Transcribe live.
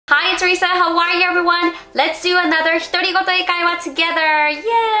Teresa. How are you, everyone? Let's do another ひとりごと英会話 together.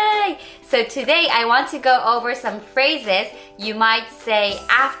 Yay! So today I want to go over some phrases you might say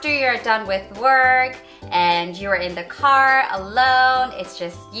after you're done with work and you're in the car alone. It's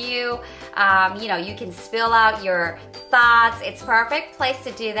just you. You can spill out your thoughts. It's perfect place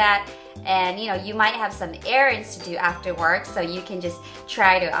to do that. And you might have some errands to do after work, so you can just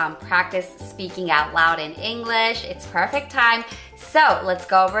try to practice speaking out loud in English. It's perfect time. So let's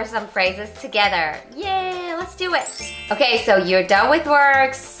go over some phrases together. Yay, let's do it. Okay, so you're done with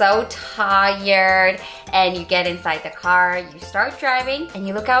work, so tired, and you get inside the car, you start driving, and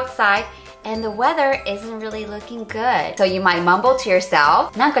you look outside, and the weather isn't really looking good. So you might mumble to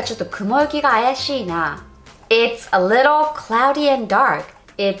yourself, なんかちょっと雲行きが怪しいな. It's a little cloudy and dark.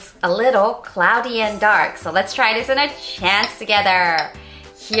 It's a little cloudy and dark. So let's try this in a chance together.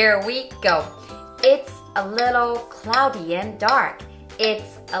 Here we go. It's a little cloudy and dark.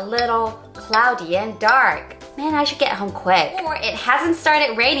 It's a little cloudy and dark. Man, I should get home quick. Or it hasn't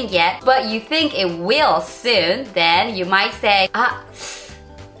started raining yet, but you think it will soon. Then you might say, あ、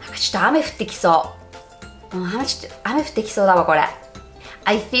なんかちょっと雨降ってきそう。雨降ってきそうだわこれ。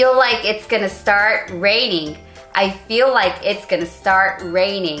I feel like it's gonna start raining. I feel like it's gonna start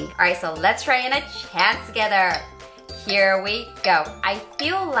raining. Alright, so let's try in a chant together. Here we go. I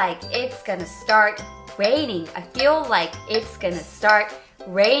feel like it's gonna start raining. I feel like it's gonna start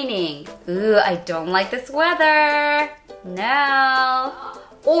raining. Ooh, I don't like this weather. No.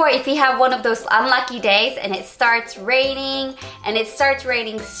 Or if you have one of those unlucky days and it starts raining and it starts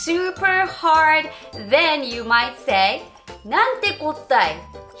raining super hard, then you might say, なんてこったい。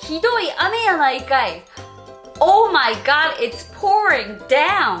ひどい雨やないかい。Oh my god, it's pouring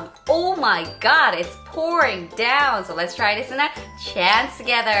down. Oh my god, it's pouring down. So let's try this in a chant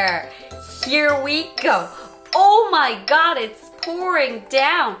together. Here we go. Oh my god, it's pouring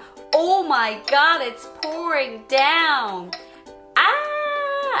down. Oh my god, it's pouring down.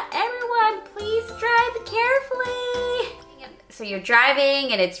 Everyone, please drive carefully. So you're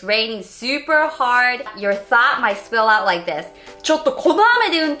driving and it's raining super hard. Your thought might spill out like this. ちょっとこの雨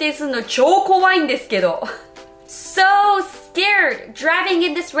で運転するの超怖いんですけど。So scared driving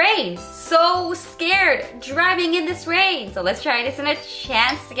in this rain. So scared driving in this rain. So let's try this in a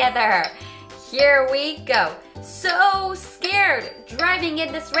chant together. Here we go. So scared driving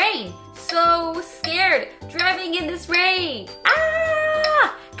in this rain. So scared driving in this rain.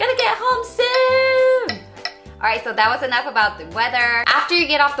 Gotta get home soon. Alright, so that was enough about the weather. After you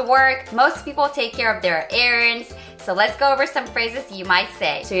get off the work, most people take care of their errands. So let's go over some phrases you might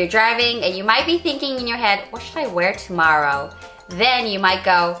say. So you're driving and you might be thinking in your head, what should I wear tomorrow? Then you might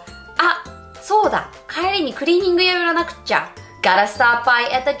go, あ、そうだ、帰りにクリーニング屋寄らなくっちゃ。Gotta stop by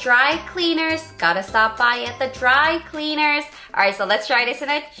at the dry cleaners. Gotta stop by at the dry cleaners. Alright, so let's try this in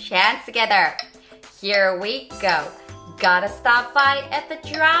a chant together. Here we go. Gotta stop by at the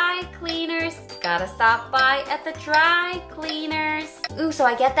dry cleaners. Gotta stop by at the dry cleaners. Ooh, so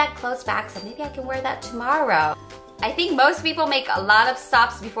I get that clothes back, so maybe I can wear that tomorrow. I think most people make a lot of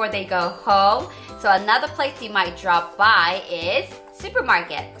stops before they go home. So another place you might drop by is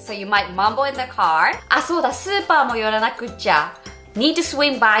supermarket. So you might mumble in the car. あ、そうだ、スーパーも寄らなくっちゃ。Need to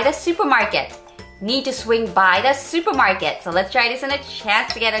swing by the supermarket. Need to swing by the supermarket. So let's try this in a chant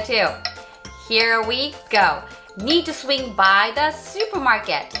together too. Here we go. Need to swing by the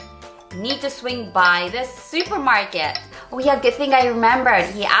supermarket. Need to swing by the supermarket. Oh yeah, good thing I remembered.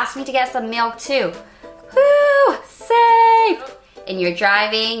 He asked me to get some milk too. Woo! Safe! And you're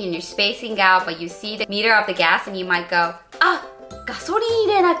driving and you're spacing out, but you see the meter of the gas and you might go, あ、ガソリン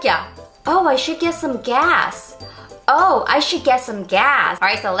入れなきゃ。Oh, I should get some gas. Oh, I should get some gas.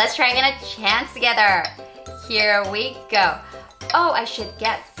 Alright, so let's try in a chant together. Here we go. Oh, I should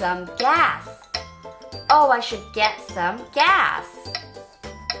get some gas. Oh, I should get some gas.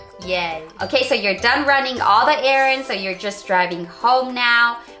 Yay. Okay, so you're done running all the errands, so you're just driving home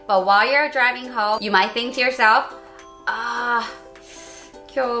now. But while you're driving home, you might think to yourself,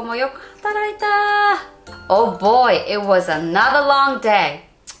 今日もよく働いた. Oh boy, it was another long day.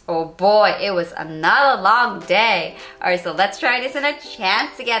 Oh boy, it was another long day. Alright, so let's try this in a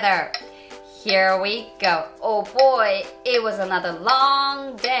chant together. Here we go. Oh boy, it was another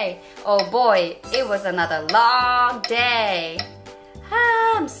long day. Oh boy, it was another long day.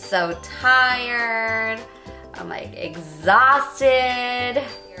 I'm so tired. I'm like exhausted.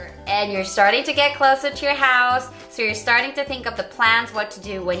 And you're starting to get closer to your house. So you're starting to think of the plans, what to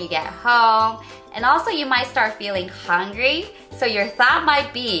do when you get home. And also you might start feeling hungry. So your thought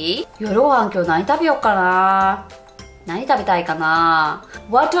might be, 夜ご飯今日何食べようかな? 何食べたいかな?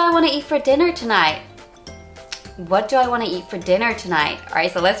 What do I want to eat for dinner tonight? What do I want to eat for dinner tonight?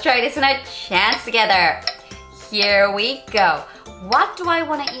 Alright, so let's try this in a chance together. Here we go. What do I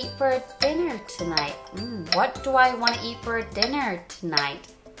want to eat for dinner tonight? What do I want to eat for dinner tonight?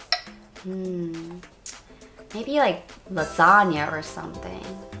 Maybe like lasagna or something.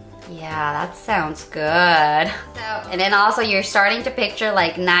 Yeah, that sounds good. And then also you're starting to picture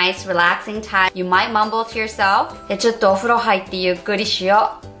like nice relaxing time. You might mumble to yourself. ちょっとお風呂入ってゆっくりし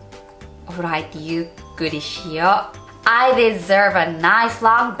よう。お風呂入ってゆっくりしよう。I deserve a nice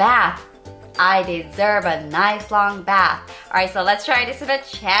long bath. I deserve a nice long bath. Alright, so let's try this in a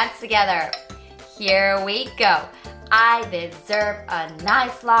chance together. Here we go. I deserve a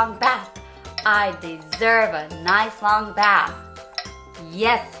nice long bath. I deserve a nice long bath.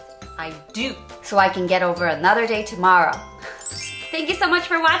 Yes, I do. So I can get over another day tomorrow. Thank you so much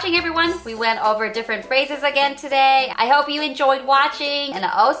for watching, everyone. We went over different phrases again today. I hope you enjoyed watching, and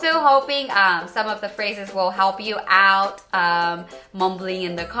also hoping some of the phrases will help you out mumbling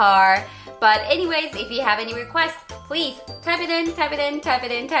in the car. But anyways, if you have any requests, please type it in,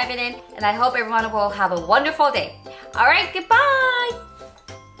 and I hope everyone will have a wonderful day. All right, goodbye.